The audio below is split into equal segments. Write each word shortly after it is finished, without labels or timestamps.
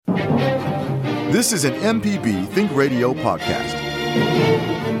This is an MPB Think Radio podcast.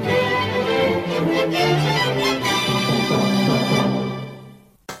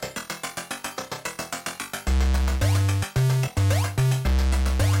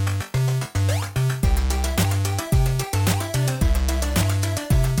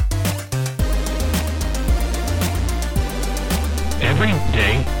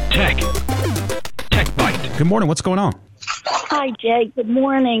 Everyday Tech. Tech Bite. Good morning. What's going on? Hi, Jay. Good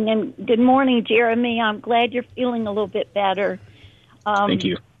morning, and good morning, Jeremy. I'm glad you're feeling a little bit better. Thank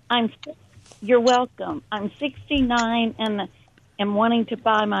you. You're welcome. I'm 69 and am wanting to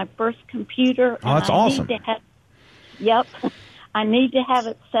buy my first computer. Oh, that's awesome. Yep. I need to have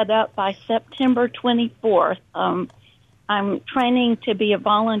it set up by September 24th. I'm training to be a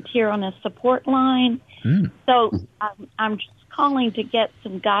volunteer on a support line. So I'm just calling to get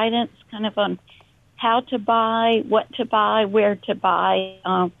some guidance kind of on how to buy, what to buy, where to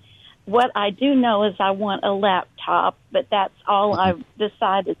buy. What I do know is I want a laptop, but that's all I've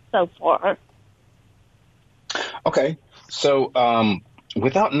decided so far. Okay. So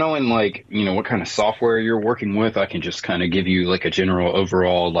without knowing, what kind of software you're working with, I can just kind of give you like a general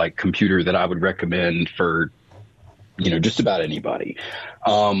overall computer that I would recommend for, just about anybody.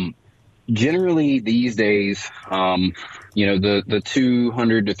 Generally these days, the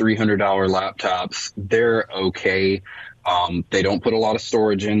 $200 to $300 laptops, they're okay. They don't put a lot of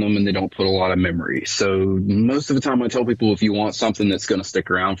storage in them and they don't put a lot of memory. So most of the time I tell people, if you want something that's going to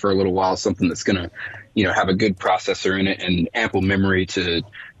stick around for a little while, something that's going to, have a good processor in it and ample memory to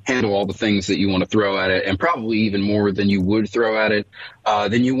handle all the things that you want to throw at it, and probably even more than you would throw at it,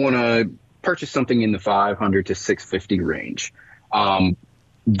 then you want to purchase something in the $500 to $650 range.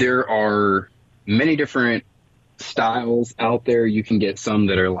 There are many different styles out there. You can get some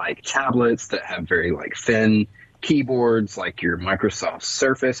that are like tablets that have very thin keyboards, like your Microsoft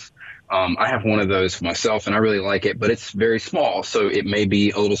Surface. I have one of those for myself and I really like it, but it's very small. So it may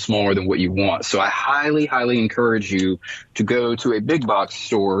be a little smaller than what you want. So I highly, highly encourage you to go to a big box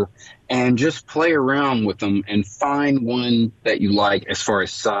store and just play around with them and find one that you like as far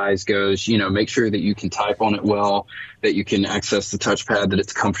as size goes. Make sure that you can type on it well, that you can access the touchpad, that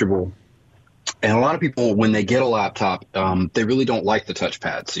it's comfortable. And a lot of people, when they get a laptop, they really don't like the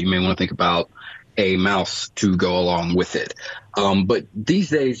touchpad. So you may want to think about a mouse to go along with it. But these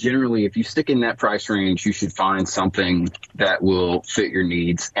days, generally, if you stick in that price range, you should find something that will fit your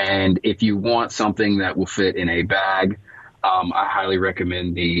needs. And if you want something that will fit in a bag, I highly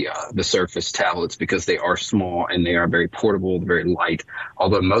recommend the Surface tablets because they are small and they are very portable, very light.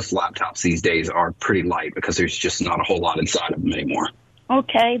 Although most laptops these days are pretty light because there's just not a whole lot inside of them anymore.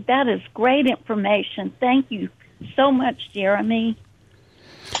 Okay, that is great information. Thank you so much, Jeremy.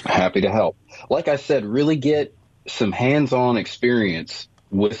 Happy to help. Like I said, really get some hands-on experience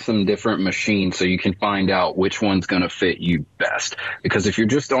with some different machines so you can find out which one's going to fit you best. Because if you're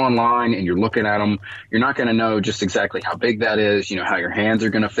just online and you're looking at them, you're not going to know just exactly how big that is, how your hands are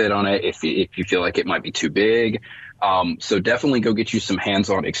going to fit on it, if you feel like it might be too big. So definitely go get you some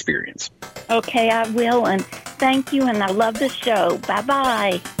hands-on experience. Okay, I will, and thank you, and I love the show.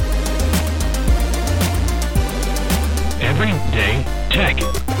 Bye-bye. Everyday Tech.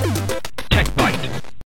 Tech Bite.